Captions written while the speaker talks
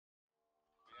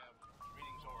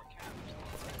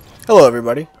Hello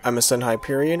everybody, I'm Ascend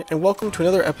Hyperion, and welcome to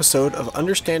another episode of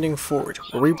Understanding Forge,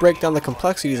 where we break down the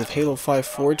complexities of Halo 5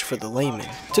 Forge for the layman.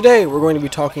 Today we're going to be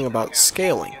talking about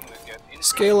scaling.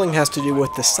 Scaling has to do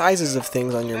with the sizes of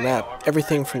things on your map,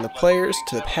 everything from the players,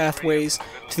 to the pathways,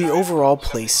 to the overall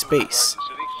play space.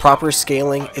 Proper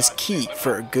scaling is key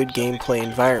for a good gameplay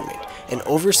environment, and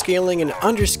overscaling and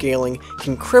underscaling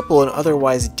can cripple an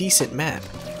otherwise decent map.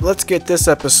 Let's get this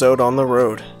episode on the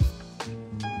road.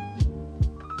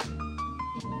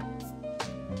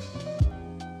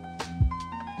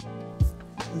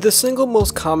 The single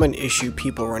most common issue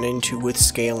people run into with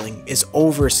scaling is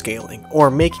overscaling,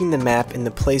 or making the map and the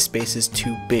play spaces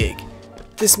too big.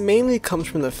 This mainly comes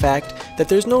from the fact that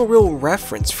there's no real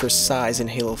reference for size in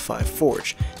Halo 5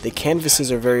 Forge. The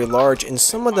canvases are very large and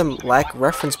some of them lack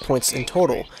reference points in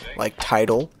total, like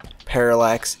Title,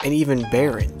 Parallax, and even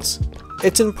Barons.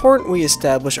 It's important we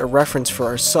establish a reference for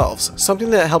ourselves, something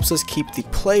that helps us keep the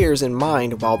players in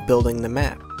mind while building the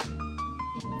map.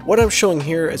 What I'm showing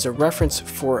here is a reference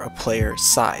for a player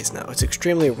size. Now, it's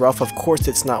extremely rough, of course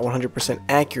it's not 100%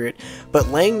 accurate, but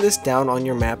laying this down on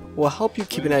your map will help you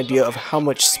keep an idea of how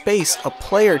much space a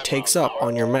player takes up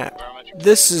on your map.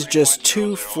 This is just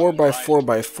two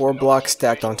 4x4x4 blocks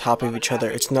stacked on top of each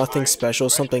other. It's nothing special,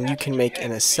 something you can make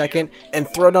in a second and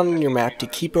throw down on your map to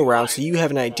keep around so you have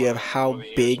an idea of how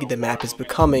big the map is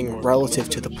becoming relative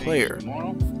to the player.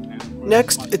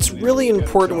 Next, it's really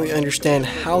important we understand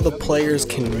how the players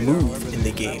can move in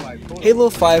the game. Halo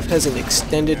 5 has an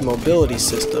extended mobility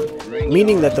system,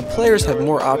 meaning that the players have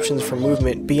more options for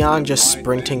movement beyond just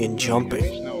sprinting and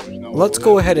jumping. Let's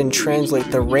go ahead and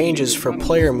translate the ranges for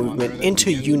player movement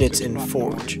into units in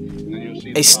Forge.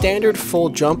 A standard full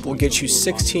jump will get you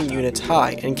 16 units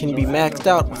high and can be maxed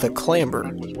out with a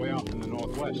clamber.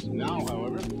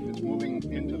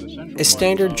 A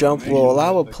standard jump will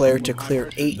allow a player to clear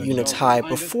 8 units high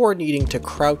before needing to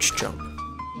crouch jump.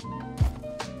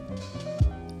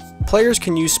 Players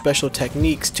can use special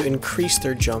techniques to increase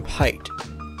their jump height.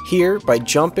 Here, by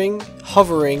jumping,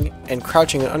 hovering, and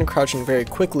crouching and uncrouching very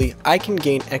quickly, I can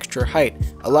gain extra height,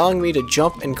 allowing me to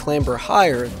jump and clamber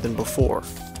higher than before.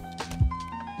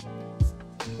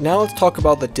 Now let's talk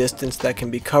about the distance that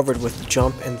can be covered with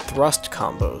jump and thrust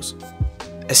combos.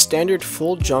 A standard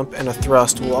full jump and a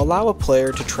thrust will allow a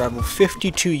player to travel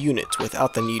 52 units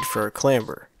without the need for a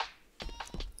clamber.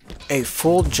 A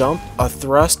full jump, a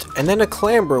thrust, and then a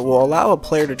clamber will allow a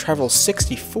player to travel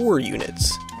 64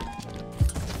 units.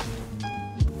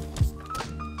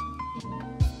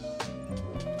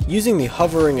 Using the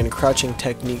hovering and crouching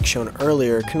technique shown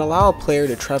earlier can allow a player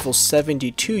to travel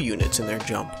 72 units in their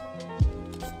jump.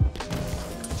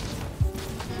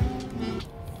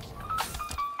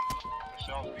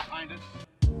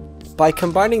 By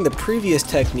combining the previous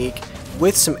technique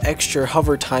with some extra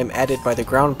hover time added by the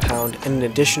ground pound and an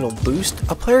additional boost,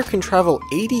 a player can travel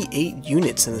 88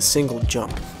 units in a single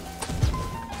jump.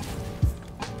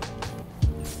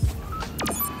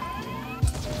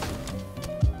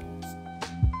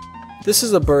 This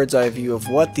is a bird's eye view of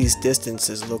what these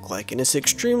distances look like, and it's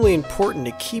extremely important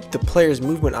to keep the player's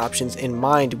movement options in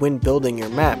mind when building your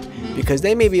map, because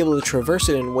they may be able to traverse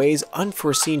it in ways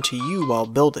unforeseen to you while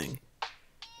building.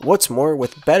 What's more,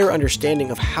 with better understanding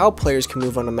of how players can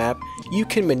move on a map, you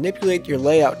can manipulate your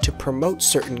layout to promote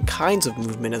certain kinds of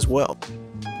movement as well.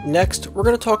 Next, we're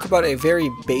going to talk about a very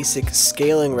basic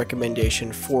scaling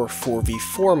recommendation for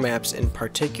 4v4 maps in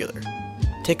particular.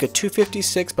 Take a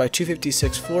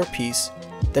 256x256 floor piece,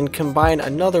 then combine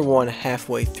another one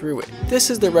halfway through it. This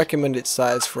is the recommended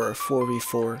size for a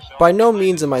 4v4. By no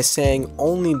means am I saying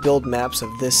only build maps of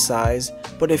this size,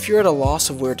 but if you're at a loss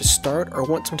of where to start or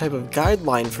want some type of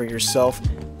guideline for yourself,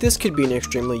 this could be an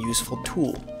extremely useful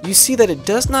tool. You see that it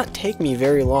does not take me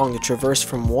very long to traverse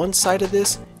from one side of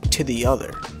this to the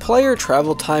other. Player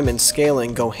travel time and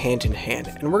scaling go hand in hand,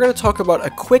 and we're going to talk about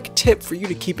a quick tip for you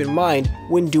to keep in mind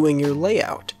when doing your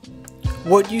layout.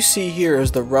 What you see here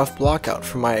is the rough blockout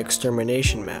for my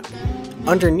extermination map.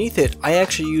 Underneath it, I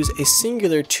actually use a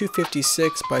singular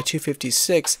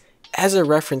 256x256 as a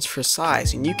reference for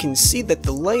size, and you can see that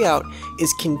the layout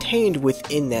is contained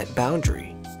within that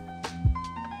boundary.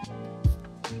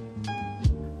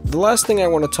 The last thing I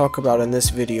want to talk about in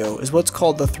this video is what's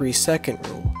called the 3-second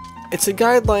rule. It's a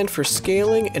guideline for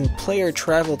scaling and player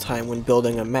travel time when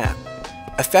building a map.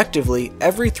 Effectively,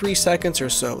 every 3 seconds or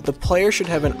so, the player should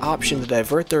have an option to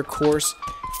divert their course,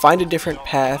 find a different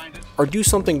path, or do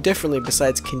something differently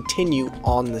besides continue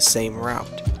on the same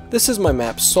route. This is my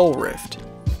map Soul Rift.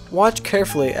 Watch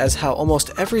carefully as how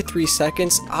almost every 3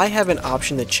 seconds I have an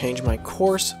option to change my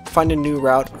course, find a new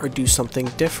route, or do something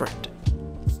different.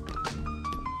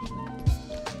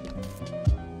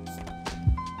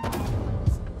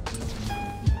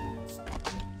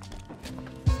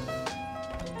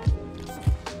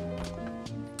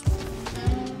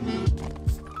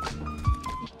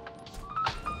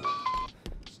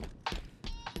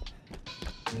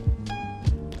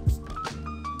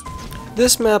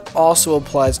 This map also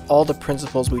applies all the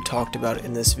principles we talked about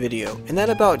in this video, and that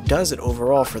about does it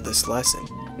overall for this lesson.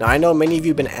 Now I know many of you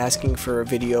have been asking for a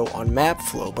video on map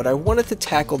flow, but I wanted to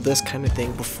tackle this kind of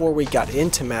thing before we got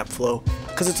into map flow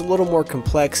because it's a little more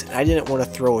complex and I didn't want to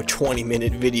throw a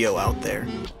 20-minute video out there.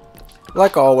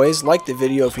 Like always, like the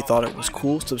video if you thought it was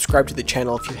cool, subscribe to the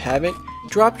channel if you haven't,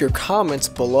 drop your comments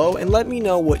below and let me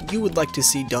know what you would like to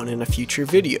see done in a future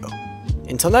video.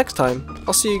 Until next time,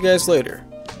 I'll see you guys later.